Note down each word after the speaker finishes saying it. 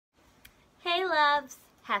Hey loves,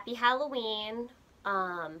 happy Halloween.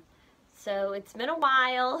 So it's been a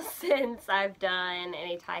while since I've done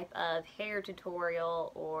any type of hair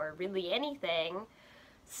tutorial or really anything.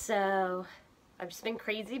 So I've just been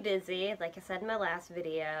crazy busy, like I said in my last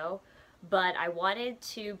video, but I wanted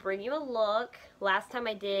to bring you a look. Last time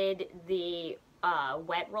I did the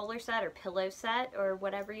wet roller set or pillow set or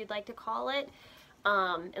whatever you'd like to call it.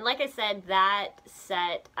 And like I said, that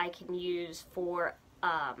set I can use for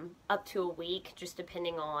up to a week, just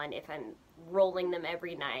depending on if I'm rolling them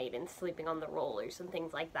every night and sleeping on the rollers and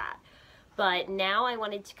things like that. But now I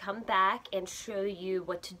wanted to come back and show you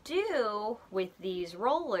what to do with these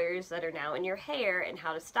rollers that are now in your hair and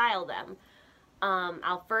how to style them.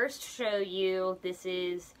 I'll first show you, this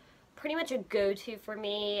is pretty much a go-to for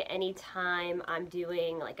me anytime I'm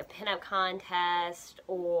doing like a pinup contest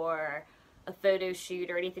or a photo shoot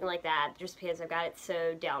or anything like that, just because I've got it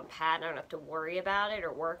so down pat and I don't have to worry about it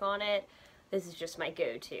or work on it. This is just my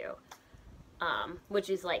go-to, which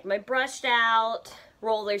is like my brushed out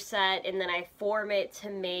roller set, and then I form it to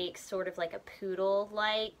make sort of like a poodle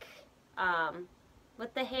like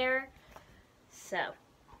with the hair. So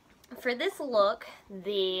for this look,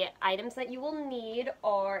 the items that you will need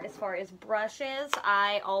are, as far as brushes,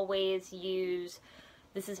 I always use,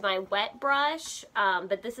 this is my wet brush,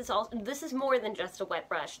 but this is more than just a wet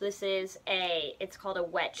brush. This is it's called a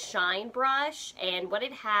wet shine brush, and what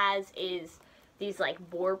it has is these like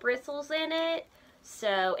boar bristles in it.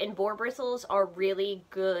 So, and boar bristles are really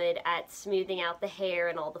good at smoothing out the hair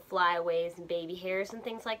and all the flyaways and baby hairs and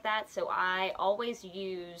things like that. So I always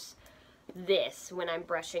use this when I'm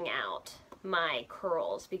brushing out my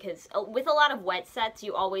curls, because with a lot of wet sets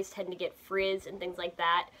you always tend to get frizz and things like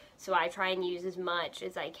that, so I try and use as much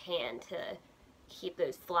as I can to keep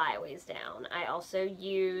those flyaways down. I also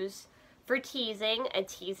use, for teasing, a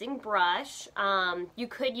teasing brush. You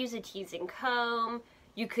could use a teasing comb,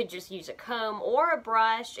 you could just use a comb or a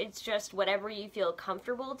brush. It's just whatever you feel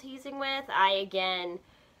comfortable teasing with. I again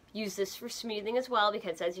use this for smoothing as well,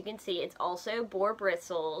 because as you can see it's also boar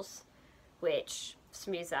bristles, which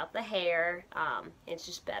smooths out the hair. It's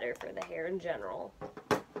just better for the hair in general.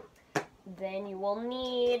 Then you will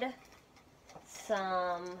need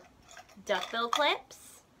some duckbill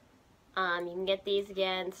clips. You can get these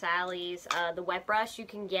again, Sally's. The wet brush you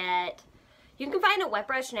can find a wet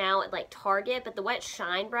brush now at like Target, but the wet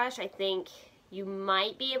shine brush I think you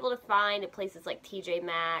might be able to find at places like TJ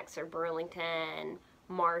Maxx or Burlington,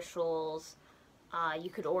 Marshall's. You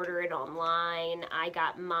could order it online. I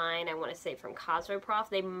got mine, I want to say, from Cosmoprof.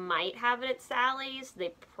 They might have it at Sally's.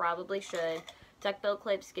 They probably should. Duckbill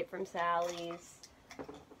clips, get from Sally's.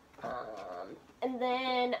 And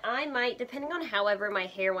then I might, depending on however my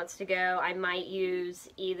hair wants to go, I might use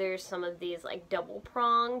either some of these like double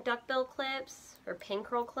prong duckbill clips or pin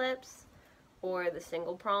curl clips, or the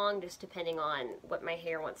single prong, just depending on what my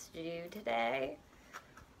hair wants to do today.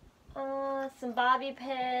 Some bobby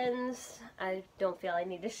pins. I don't feel I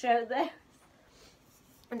need to show this.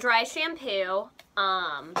 Dry shampoo.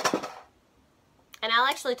 And I'll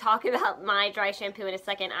actually talk about my dry shampoo in a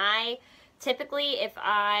second. I typically, if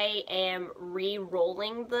I am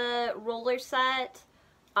re-rolling the roller set,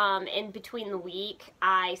 in between the week,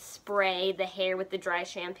 I spray the hair with the dry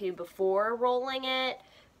shampoo before rolling it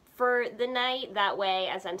for the night. That way,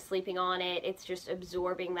 as I'm sleeping on it, it's just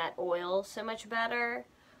absorbing that oil so much better.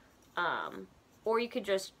 Or you could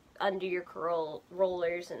just undo your curl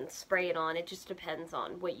rollers and spray it on. It just depends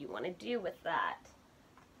on what you want to do with that.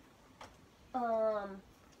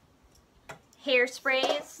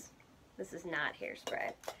 Hairsprays. This is not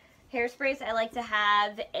hairspray. Hairsprays, I like to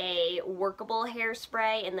have a workable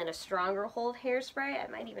hairspray and then a stronger hold hairspray. I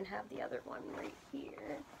might even have the other one right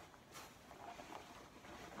here.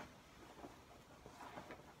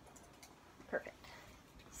 Perfect.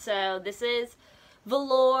 So this is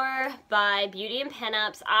Velour by Beauty and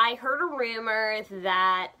Pinups. I heard a rumor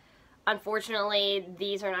that unfortunately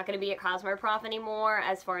these are not going to be at Cosmoprof anymore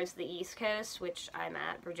as far as the East Coast, which I'm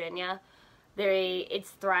at, Virginia.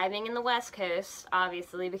 It's thriving in the West Coast,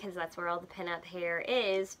 obviously, because that's where all the pinup hair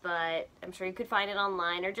is, but I'm sure you could find it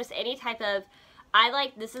online, or just any type of,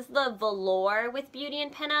 this is the Velour with Beauty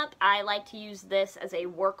and Pinup. I like to use this as a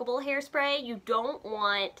workable hairspray. You don't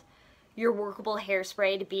want your workable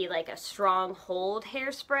hairspray to be like a strong hold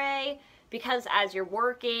hairspray, because as you're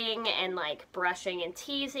working and like brushing and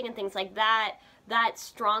teasing and things like that, that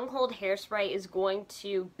strong hold hairspray is going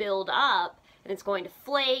to build up and it's going to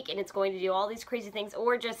flake and it's going to do all these crazy things,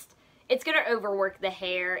 or just it's going to overwork the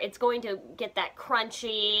hair. It's going to get that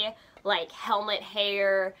crunchy like helmet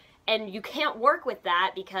hair, and you can't work with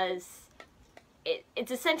that because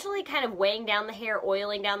it's essentially kind of weighing down the hair,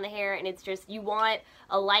 oiling down the hair, and it's just, you want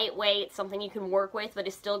a lightweight, something you can work with, but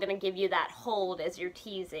it's still going to give you that hold as you're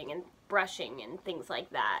teasing and brushing and things like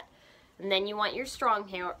that. And then you want your strong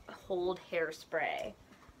hold hairspray.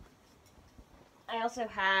 I also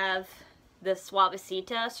have the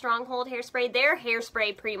Suavecita Stronghold hairspray. Their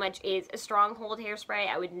hairspray pretty much is a Stronghold hairspray.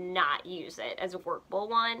 I would not use it as a workable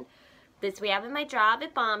one. This we have in my job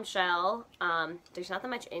at Bombshell. There's not that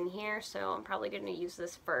much in here, so I'm probably going to use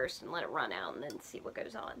this first and let it run out and then see what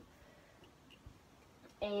goes on.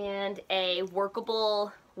 And a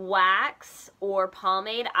workable wax or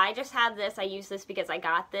pomade. I just have this. I use this because I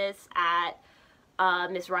got this at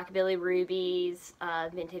Miss Rockabilly Ruby's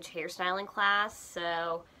vintage hairstyling class.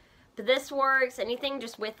 So, but this works. Anything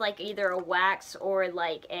just with like either a wax or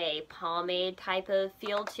like a pomade type of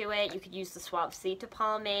feel to it. You could use the Suavecita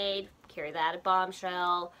pomade, carry that at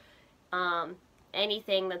Bombshell.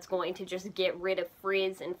 Anything that's going to just get rid of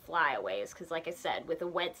frizz and flyaways, because like I said, with a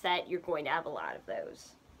wet set, you're going to have a lot of those.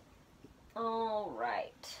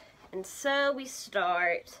 Alright, and so we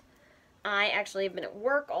start. I actually have been at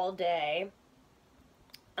work all day.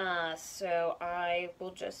 So I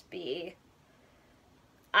will just be,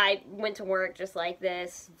 I went to work just like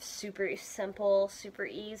this, super simple, super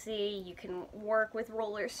easy. You can work with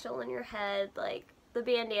rollers still in your head, like the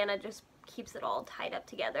bandana just keeps it all tied up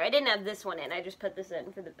together. I didn't have this one in, I just put this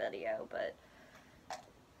in for the video, but,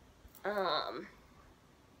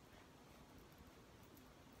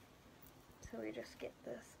 so we just get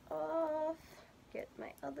this off. Get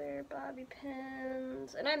my other bobby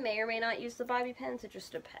pins, and I may or may not use the bobby pins, it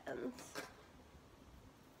just depends.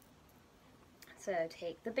 So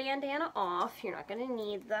take the bandana off, you're not going to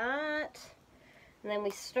need that. And then we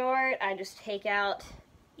start, I just take out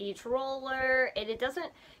each roller, and it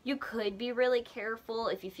doesn't, you could be really careful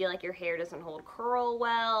if you feel like your hair doesn't hold curl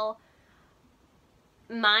well.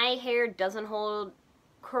 My hair doesn't hold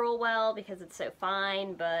curl well because it's so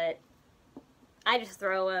fine, but I just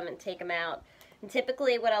throw them and take them out. And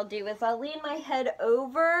typically what I'll do is I'll lean my head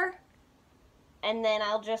over, and then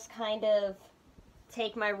I'll just kind of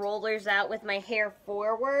take my rollers out with my hair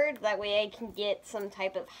forward. That way I can get some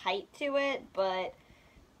type of height to it, but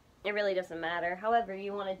it really doesn't matter. However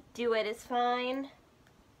you want to do it is fine.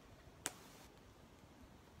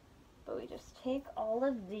 But we just take all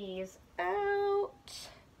of these out.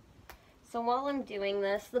 So while I'm doing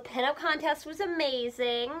this, the pinup contest was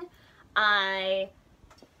amazing.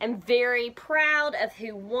 I'm very proud of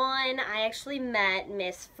who won. I actually met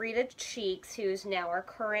Miss Frida Cheeks, who's now our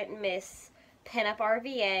current Miss Pinup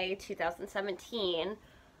RVA 2017.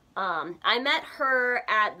 I met her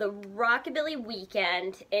at the Rockabilly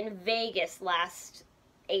Weekend in Vegas last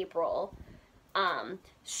April.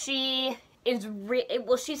 She is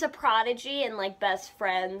she's a prodigy and like best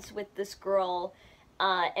friends with this girl,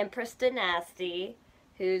 Empress Dynasty,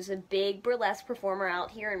 who's a big burlesque performer out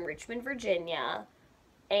here in Richmond, Virginia.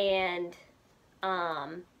 And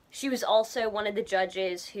she was also one of the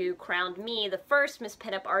judges who crowned me the first Miss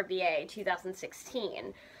Pinup RVA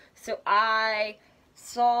 2016. So I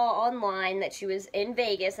saw online that she was in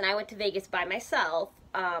Vegas, and I went to Vegas by myself.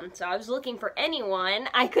 So I was looking for anyone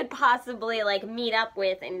I could possibly like meet up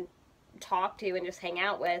with and talk to and just hang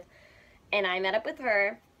out with. And I met up with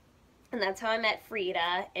her, and that's how I met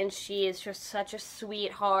Frida. And she is just such a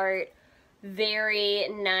sweetheart, very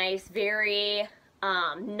nice, very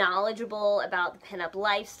knowledgeable about the pinup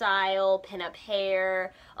lifestyle, pinup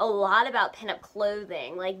hair, a lot about pinup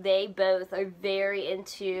clothing. Like, they both are very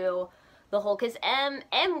into the whole, because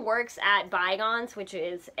M works at Bygones, which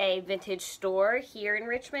is a vintage store here in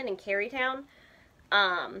Richmond, in Carytown,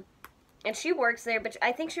 and she works there, but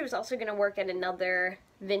I think she was also going to work at another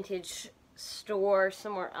vintage store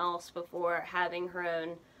somewhere else before having her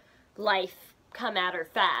own life come at her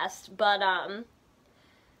fast. But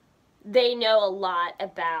they know a lot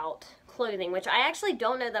about clothing, which I actually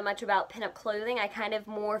don't know that much about pinup clothing. I kind of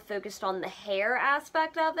more focused on the hair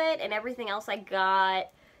aspect of it, and everything else I got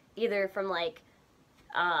either from like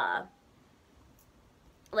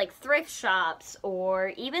thrift shops, or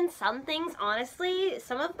even some things, honestly,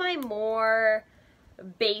 some of my more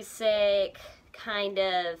basic kind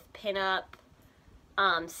of pinup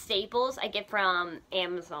staples I get from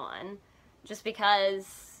Amazon, just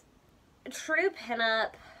because true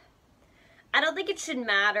pinup, I don't think it should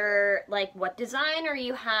matter like what designer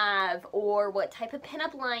you have or what type of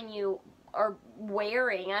pinup line you are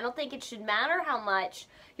wearing. I don't think it should matter how much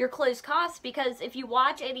your clothes cost, because if you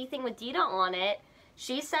watch anything with Dita on it,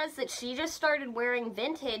 she says that she just started wearing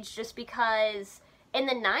vintage just because in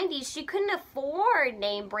the 90s she couldn't afford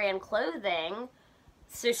name brand clothing.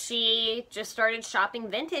 So she just started shopping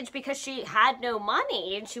vintage because she had no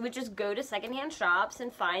money, and she would just go to secondhand shops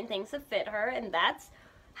and find things that fit her, and that's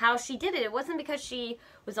how she did it. It wasn't because she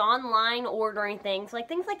was online ordering things. Like,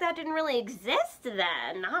 things like that didn't really exist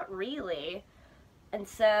then. Not really. And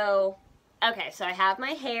so, okay, so I have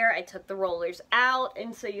my hair. I took the rollers out,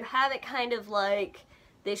 and so you have it kind of like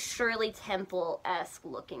this Shirley Temple-esque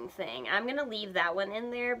looking thing. I'm going to leave that one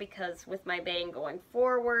in there because with my bang going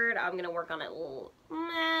forward, I'm going to work on it a little,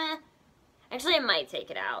 Actually, I might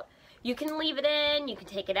take it out. You can leave it in, you can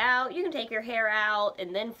take it out, you can take your hair out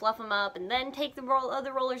and then fluff them up and then take the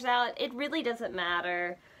other rollers out. It really doesn't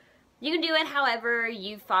matter. You can do it however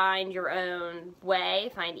you find your own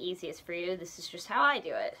way, find easiest for you. This is just how I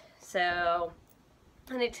do it. So,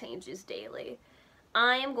 and it changes daily.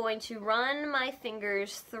 I am going to run my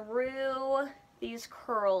fingers through these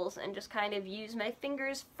curls and just kind of use my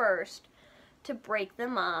fingers first to break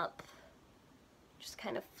them up. Just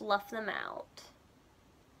kind of fluff them out.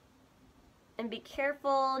 And be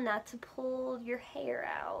careful not to pull your hair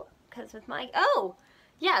out. Because with my... Oh!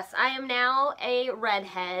 Yes, I am now a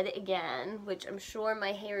redhead again, which I'm sure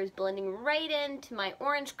my hair is blending right into my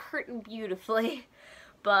orange curtain beautifully.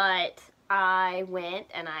 But I went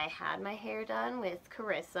and I had my hair done with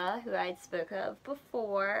Carissa, who I'd spoke of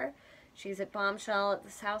before. She's at Bombshell at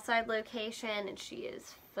the Southside location, and she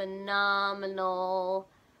is phenomenal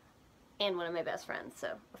and one of my best friends, so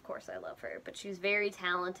of course I love her. But she's very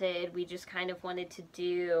talented. We just kind of wanted to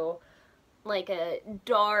do like a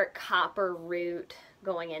dark copper root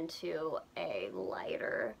going into a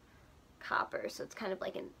lighter copper, so it's kind of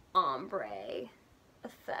like an ombre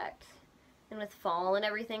effect. And with fall and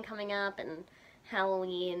everything coming up and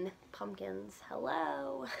Halloween, pumpkins,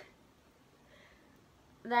 hello.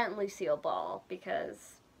 That and Lucille Ball,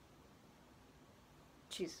 because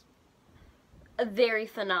she's a very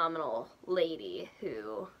phenomenal lady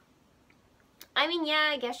who, I mean, yeah,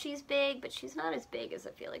 I guess she's big, but she's not as big as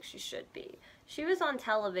I feel like she should be. She was on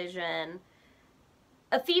television,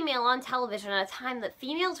 a female on television at a time that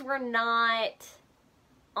females were not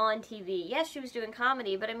on TV. Yes, she was doing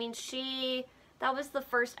comedy, but I mean, that was the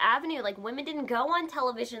first avenue. Like, women didn't go on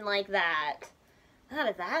television like that. Not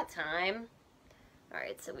at that time.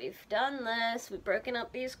 Alright, so we've done this, we've broken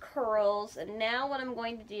up these curls, and now what I'm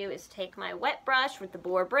going to do is take my wet brush with the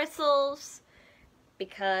boar bristles,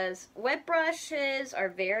 because wet brushes are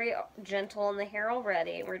very gentle on the hair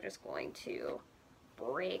already. We're just going to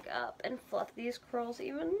break up and fluff these curls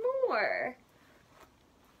even more.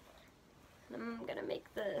 I'm going to make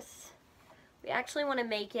this, we actually want to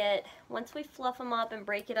make it, once we fluff them up and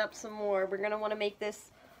break it up some more, we're going to want to make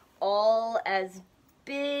this all as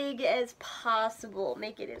big as possible.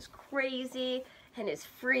 Make it as crazy and as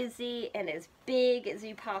frizzy and as big as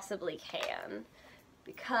you possibly can.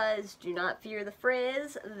 Because do not fear the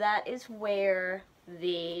frizz, that is where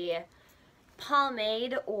the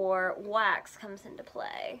pomade or wax comes into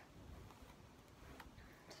play.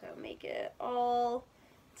 So make it all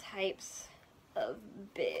types of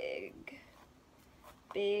big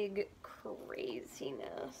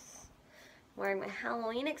craziness. I'm wearing my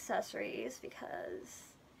Halloween accessories because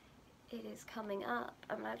it is coming up.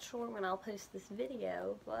 I'm not sure when I'll post this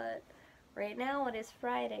video, but right now it is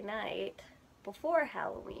Friday night before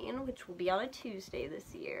Halloween, which will be on a Tuesday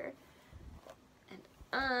this year. And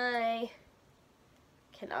I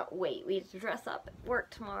cannot wait. We have to dress up at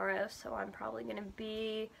work tomorrow, so I'm probably going to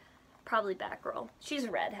be Batgirl. She's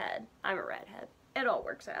a redhead. I'm a redhead. It all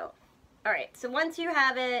works out. Alright, so once you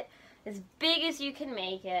have it as big as you can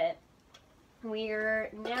make it,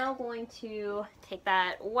 we're now going to take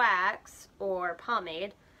that wax or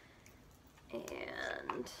pomade,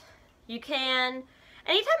 and you can,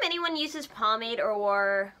 anytime anyone uses pomade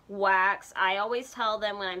or wax, I always tell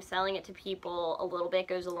them when I'm selling it to people, a little bit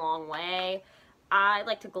goes a long way. I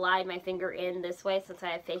like to glide my finger in this way since I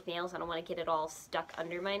have fake nails. I don't want to get it all stuck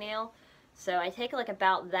under my nail. So I take like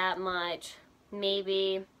about that much,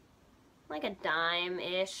 maybe like a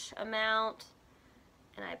dime-ish amount,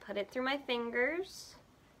 and I put it through my fingers.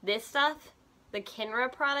 This stuff, the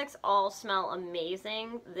Kinra products, all smell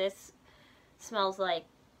amazing. This smells like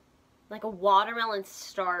a watermelon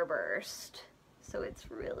starburst, so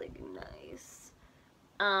it's really nice.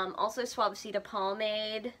 Also Suavecita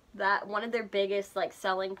pomade, that one of their biggest like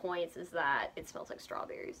selling points is that it smells like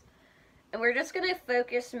strawberries. And we're just gonna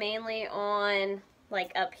focus mainly on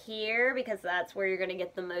like up here because that's where you're gonna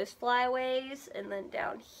get the most flyaways, and then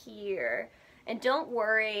down here. And don't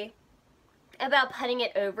worry about putting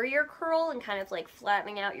it over your curl and kind of like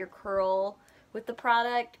flattening out your curl with the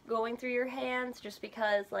product going through your hands, just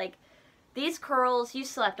because like these curls, you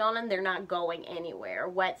slept on them, they're not going anywhere.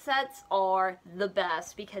 Wet sets are the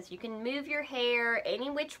best because you can move your hair any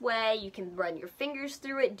which way, you can run your fingers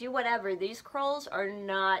through it, do whatever. These curls are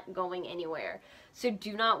not going anywhere. So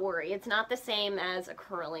do not worry. It's not the same as a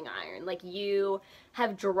curling iron. Like, you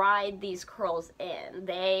have dried these curls in.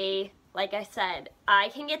 They, like I said, I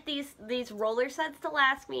can get these roller sets to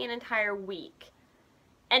last me an entire week.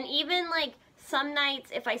 And even like some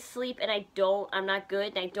nights if I sleep and I'm not good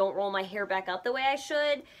and I don't roll my hair back up the way I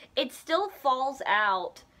should, it still falls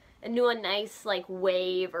out into a nice like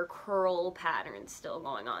wave or curl pattern still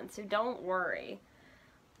going on. So don't worry.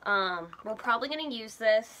 We're probably going to use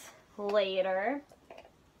this later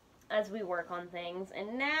as we work on things.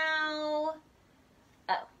 And now,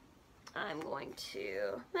 I'm going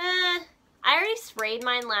to, I already sprayed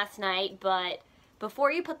mine last night, but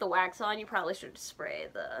before you put the wax on, you probably should spray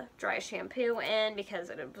the dry shampoo in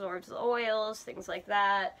because it absorbs the oils, things like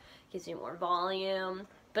that. Gives you more volume.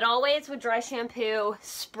 But always with dry shampoo,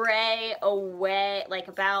 spray away, like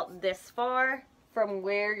about this far from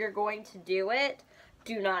where you're going to do it.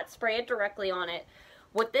 Do not spray it directly on it.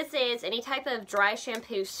 What this is, any type of dry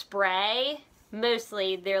shampoo spray,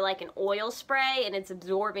 mostly they're like an oil spray and it's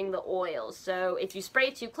absorbing the oils. So if you spray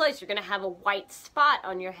it too close, you're going to have a white spot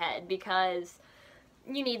on your head because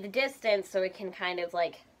you need the distance so it can kind of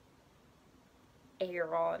like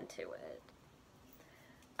air onto it.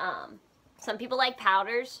 Some people like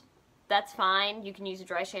powders. That's fine. You can use a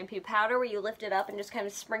dry shampoo powder where you lift it up and just kind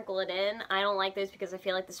of sprinkle it in. I don't like those because I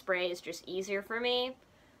feel like the spray is just easier for me.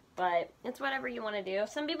 But it's whatever you want to do.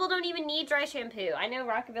 Some people don't even need dry shampoo. I know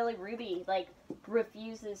Rockabilly Ruby like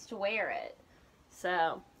refuses to wear it.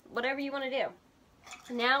 So whatever you want to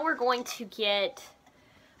do. Now we're going to get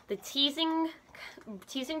the teasing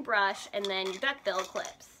brush and then your duckbill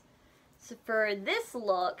clips. So for this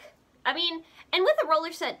look, I mean, and with a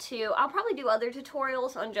roller set too, I'll probably do other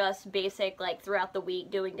tutorials on just basic, like throughout the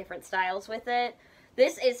week, doing different styles with it.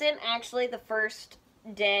 This isn't actually the first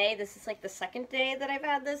day. This is like the second day that I've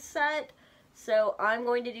had this set. So I'm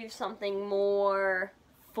going to do something more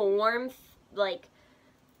like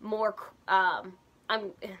more, I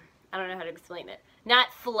don't know how to explain it. Not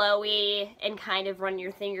flowy and kind of run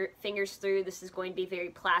your fingers through. This is going to be very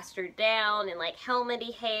plastered down and like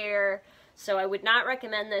helmety hair. So I would not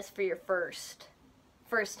recommend this for your first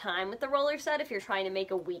time with the roller set if you're trying to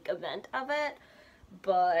make a week event of it.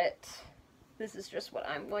 But this is just what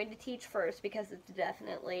I'm going to teach first because it's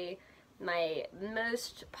definitely my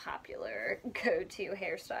most popular go-to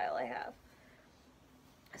hairstyle I have.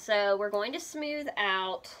 So we're going to smooth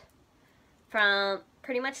out from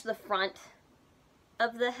pretty much the front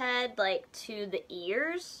of the head, like to the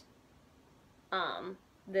ears,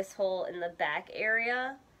 this hole in the back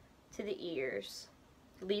area to the ears.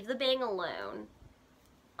 Leave the bang alone.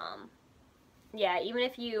 Yeah, even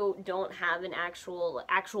if you don't have an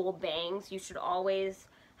actual bangs, you should always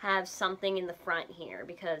have something in the front here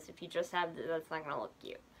because if you just have that's not gonna look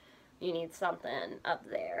cute. You need something up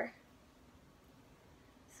there.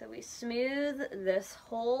 So we smooth this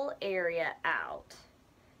whole area out.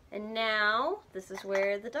 And now, this is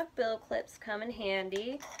where the duckbill clips come in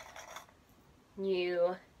handy.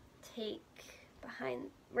 You take behind,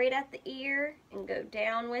 right at the ear and go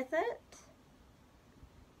down with it.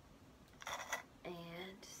 And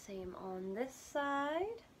same on this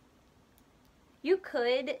side. You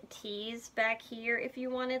could tease back here if you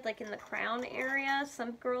wanted, like in the crown area.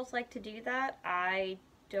 Some girls like to do that. I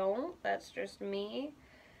don't. That's just me.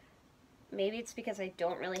 Maybe it's because I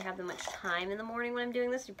don't really have that much time in the morning when I'm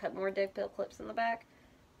doing this. You put more duckbill clips in the back.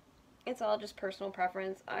 It's all just personal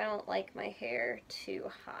preference. I don't like my hair too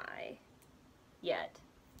high yet.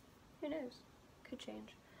 Who knows? Could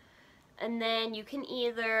change. And then you can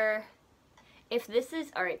either, if this is,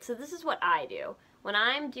 alright, so this is what I do. When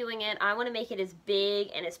I'm doing it, I want to make it as big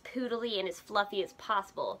and as poodly and as fluffy as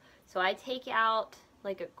possible. So I take out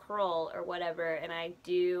like a curl or whatever and I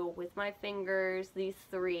do with my fingers, these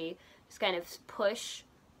three, just kind of push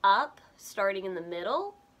up starting in the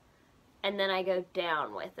middle and then I go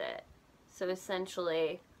down with it. So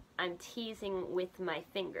essentially I'm teasing with my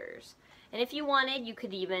fingers. And if you wanted, you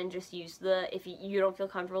could even just use if you don't feel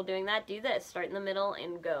comfortable doing that, do this. Start in the middle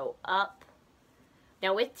and go up.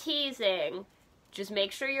 Now with teasing, just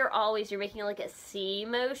make sure you're making like a C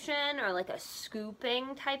motion or like a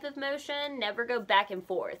scooping type of motion. Never go back and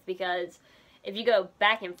forth because if you go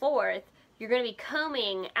back and forth, you're going to be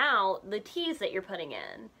combing out the tease that you're putting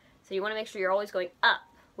in. So you want to make sure you're always going up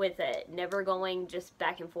with it, never going just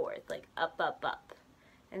back and forth, like up, up, up.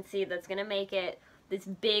 And see, that's going to make it this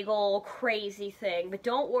big old crazy thing. But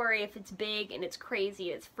don't worry if it's big and it's crazy,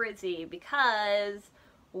 it's frizzy, because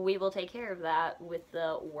we will take care of that with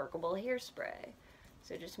the workable hairspray.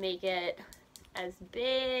 So just make it as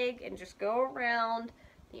big and just go around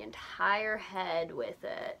the entire head with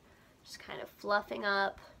it. Just kind of fluffing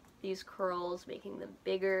up these curls, making them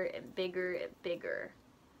bigger and bigger and bigger.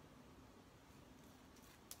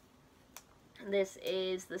 This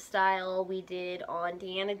is the style we did on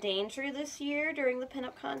Deanna Danger this year during the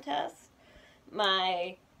pinup contest.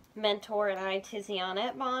 My mentor and I, Tiziana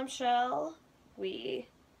at Bombshell, we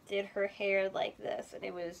did her hair like this, and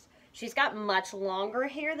it was, she's got much longer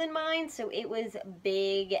hair than mine, so it was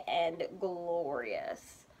big and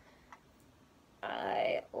glorious.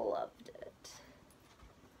 I loved it.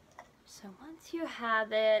 So once you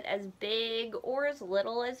have it as big or as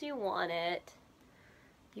little as you want it,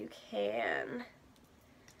 you can.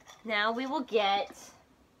 Now we will get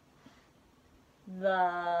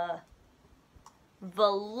the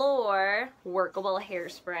velour workable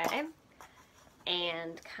hairspray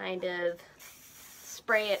and kind of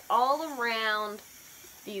spray it all around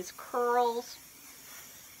these curls,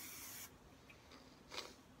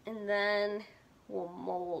 and then we'll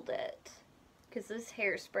mold it, because this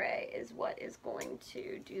hairspray is what is going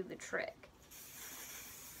to do the trick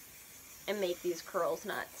and make these curls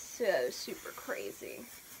not so super crazy.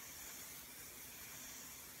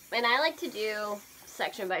 And I like to do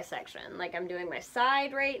section by section, like I'm doing my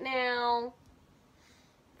side right now,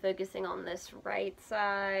 focusing on this right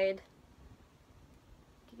side.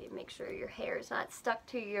 You make sure your hair is not stuck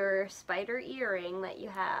to your spider earring that you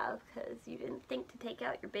have, because you didn't think to take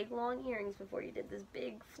out your big long earrings before you did this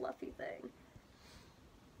big fluffy thing.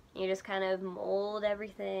 You just kind of mold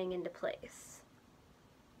everything into place.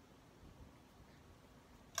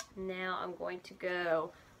 Now I'm going to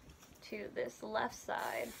go to this left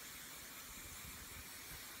side.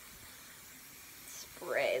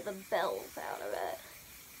 Spray the bells out of it.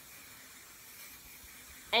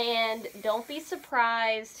 And don't be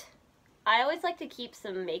surprised, I always like to keep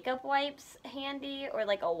some makeup wipes handy, or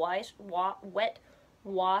like a wet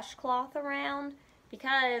washcloth around,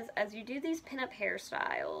 because as you do these pinup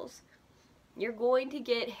hairstyles, you're going to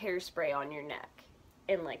get hairspray on your neck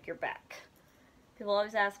and like your back. People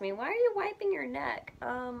always ask me, why are you wiping your neck?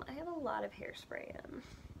 I have a lot of hairspray in.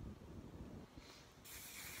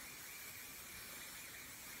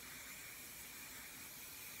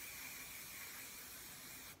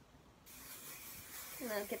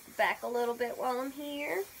 And I'll get the back a little bit while I'm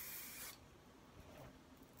here.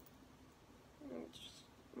 And just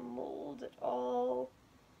mold it all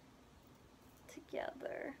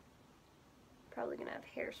together. Probably gonna have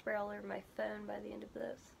hairspray all over my phone by the end of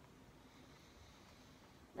this.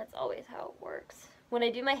 That's always how it works. When I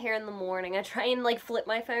do my hair in the morning, I try and like flip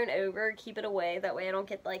my phone over, keep it away. That way I don't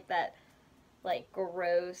get like that like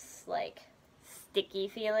gross, like sticky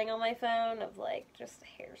feeling on my phone of like just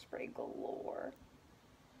hairspray galore.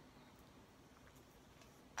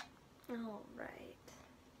 Alright.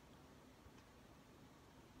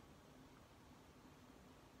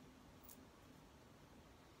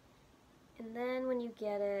 And then when you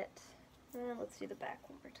get it, let's do the back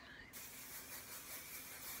one more time.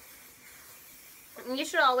 You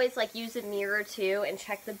should always like use a mirror too and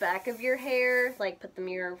check the back of your hair. Like put the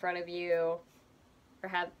mirror in front of you, or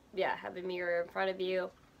have a mirror in front of you.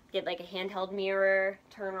 Get like a handheld mirror,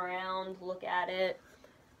 turn around, look at it,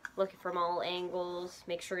 look from all angles,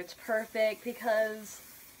 make sure it's perfect, because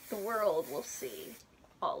the world will see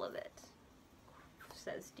all of it,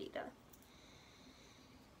 says Dita.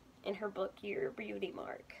 In her book, Your Beauty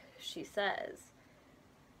Mark, she says,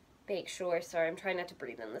 make sure, sorry, I'm trying not to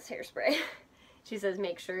breathe in this hairspray. She says,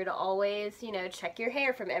 make sure to always, you know, check your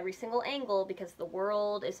hair from every single angle, because the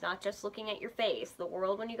world is not just looking at your face. The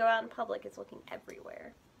world, when you go out in public, is looking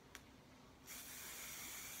everywhere.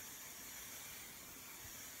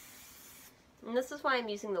 And this is why I'm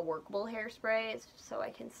using the workable hairspray, so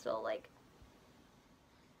I can still, like...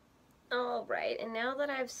 Alright, and now that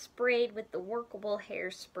I've sprayed with the workable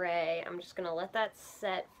hairspray, I'm just going to let that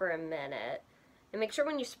set for a minute. And make sure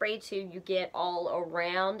when you spray too, you get all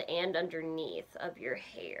around and underneath of your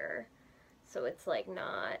hair. So it's like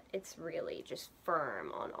not, it's really just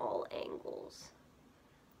firm on all angles.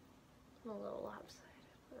 A little lopsided,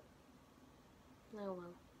 but oh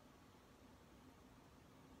well.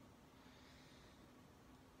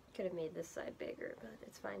 Could have made this side bigger, but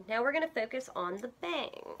it's fine. Now we're going to focus on the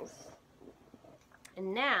bangs.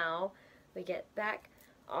 And now we get back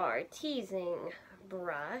our teasing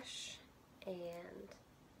brush and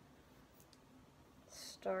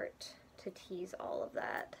start to tease all of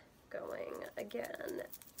that, going again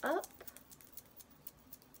up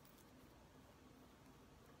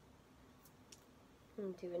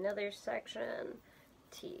and do another section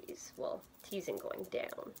tease. Well, teasing going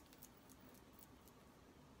down.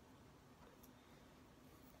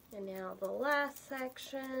 And now the last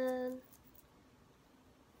section.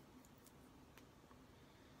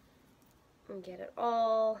 And get it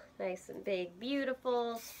all nice and big,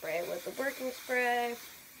 beautiful. Spray it with the working spray.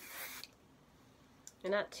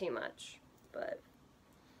 And not too much, but.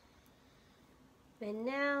 And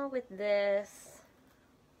now with this,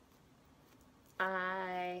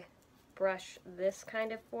 I brush this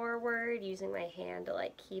kind of forward using my hand to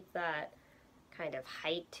like keep that kind of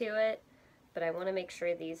height to it. But I want to make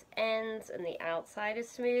sure these ends and the outside is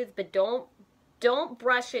smooth, but don't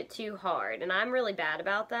brush it too hard. And I'm really bad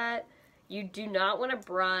about that. You do not want to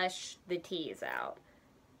brush the tease out.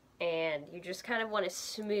 And you just kind of want to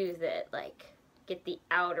smooth it, like get the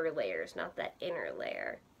outer layers, not that inner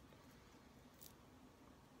layer.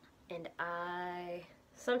 And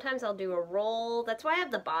sometimes I'll do a roll. That's why I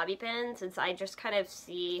have the bobby pin, since I just kind of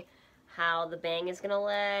see how the bang is going to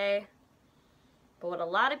lay. But what a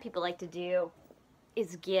lot of people like to do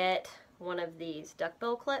is get one of these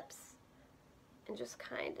duckbill clips and just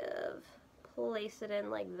kind of place it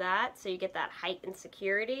in like that so you get that height and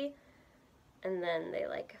security, and then they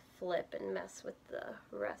like flip and mess with the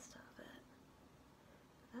rest of it.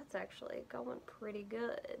 That's actually going pretty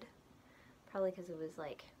good. Probably because it was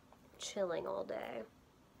like chilling all day.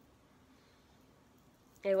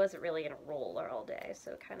 It wasn't really in a roller all day,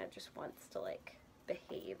 so it kind of just wants to like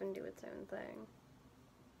behave and do its own thing.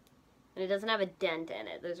 And it doesn't have a dent in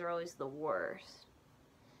it. Those are always the worst.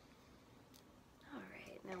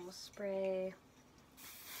 Alright, now we'll spray.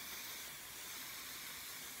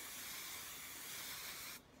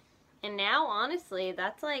 And now, honestly,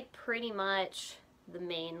 that's like pretty much the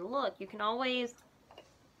main look. You can always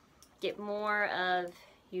get more of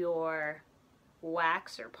your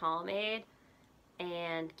wax or pomade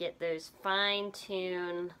and get those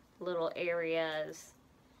fine-tuned little areas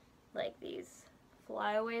like these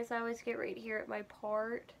flyaways I always get right here at my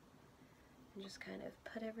part, and just kind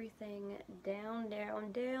of put everything down,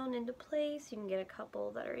 down, down into place. You can get a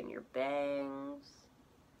couple that are in your bangs.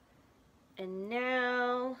 And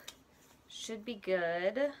now, should be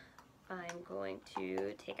good. I'm going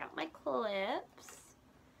to take out my clips.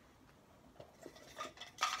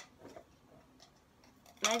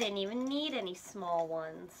 I didn't even need any small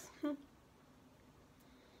ones.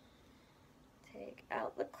 Take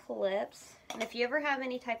out the clips. And if you ever have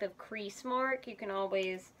any type of crease mark, you can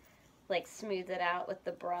always like smooth it out with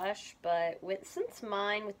the brush. But since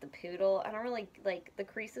mine with the poodle, I don't really like, the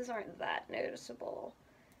creases aren't that noticeable.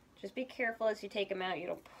 Just be careful as you take them out, you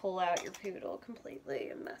don't pull out your poodle completely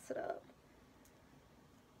and mess it up.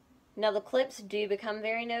 Now the clips do become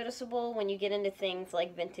very noticeable when you get into things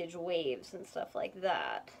like vintage waves and stuff like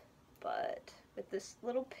that. But with this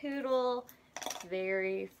little poodle, it's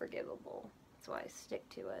very forgivable. That's why I stick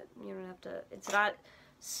to it. You don't have to, it's not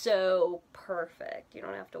so perfect. You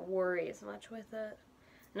don't have to worry as much with it.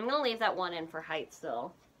 And I'm going to leave that one in for height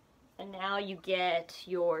still. And now you get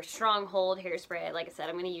your Stronghold hairspray. Like I said,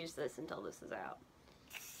 I'm going to use this until this is out.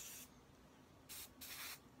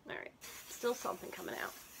 Alright, still something coming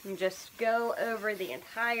out. And just go over the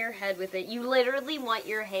entire head with it. You literally want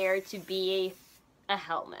your hair to be a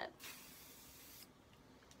helmet.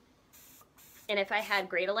 And if I had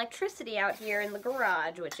great electricity out here in the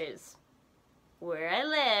garage, which is where I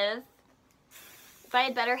live, if I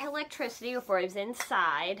had better electricity before I was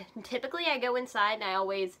inside, typically I go inside and I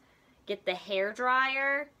always get the hair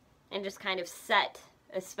dryer and just kind of set,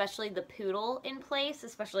 especially the poodle in place,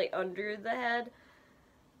 especially under the head.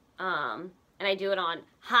 And I do it on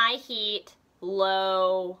high heat,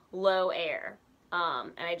 low air.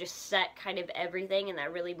 And I just set kind of everything, and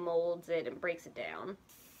that really molds it and breaks it down.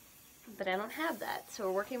 But I don't have that, so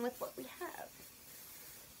we're working with what we have.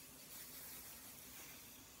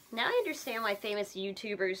 Now I understand why famous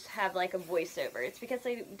YouTubers have like a voiceover. It's because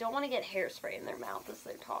they don't want to get hairspray in their mouth as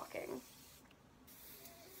they're talking.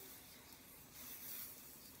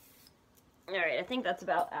 Alright, I think that's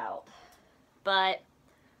about out. But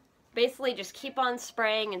basically just keep on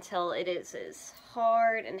spraying until it is as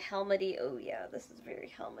hard and helmety. Oh yeah, this is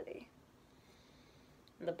very helmety.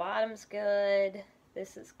 And the bottom's good.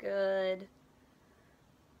 This is good.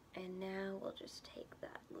 And now we'll just take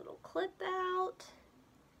that little clip out.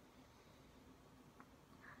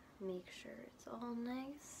 Make sure it's all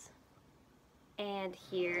nice. And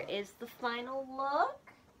here is the final look.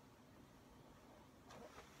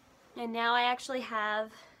 And now I actually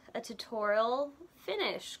have a tutorial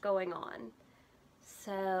finish going on.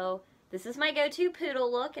 So this is my go-to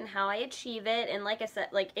poodle look and how I achieve it. And like I said,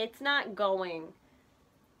 like it's not going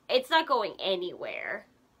anywhere.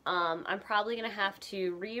 I'm probably going to have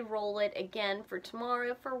to re-roll it again for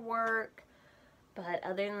tomorrow for work. But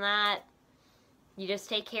other than that, you just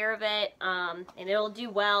take care of it, and it'll do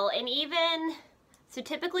well. And even, so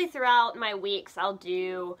typically throughout my weeks, I'll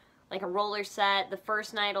do like a roller set. The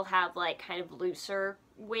first night I'll have like kind of looser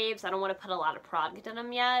waves. I don't want to put a lot of product in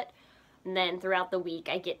them yet. And then throughout the week,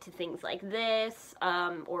 I get to things like this,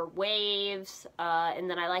 or waves, and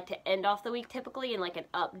then I like to end off the week typically in like an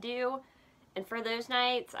updo. And for those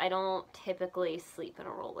nights, I don't typically sleep in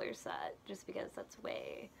a roller set, just because that's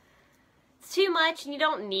it's too much and you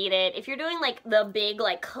don't need it. If you're doing like the big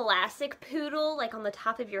like classic poodle, like on the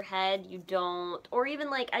top of your head, you don't, or even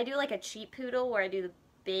like I do like a cheap poodle where I do the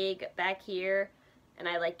big back here, and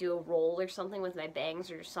I like do a roll or something with my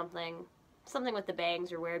bangs or something with the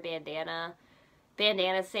bangs, or wear a bandana.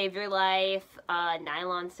 Bandana saved your life,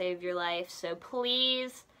 nylon saved your life, so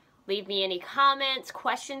please leave me any comments,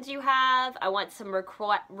 questions you have. I want some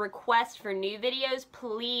requests for new videos.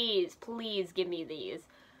 Please give me these.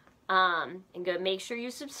 And go make sure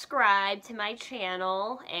you subscribe to my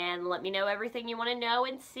channel and let me know everything you want to know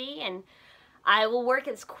and see, and I will work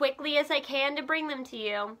as quickly as I can to bring them to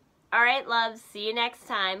you. Alright, loves, see you next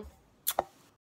time.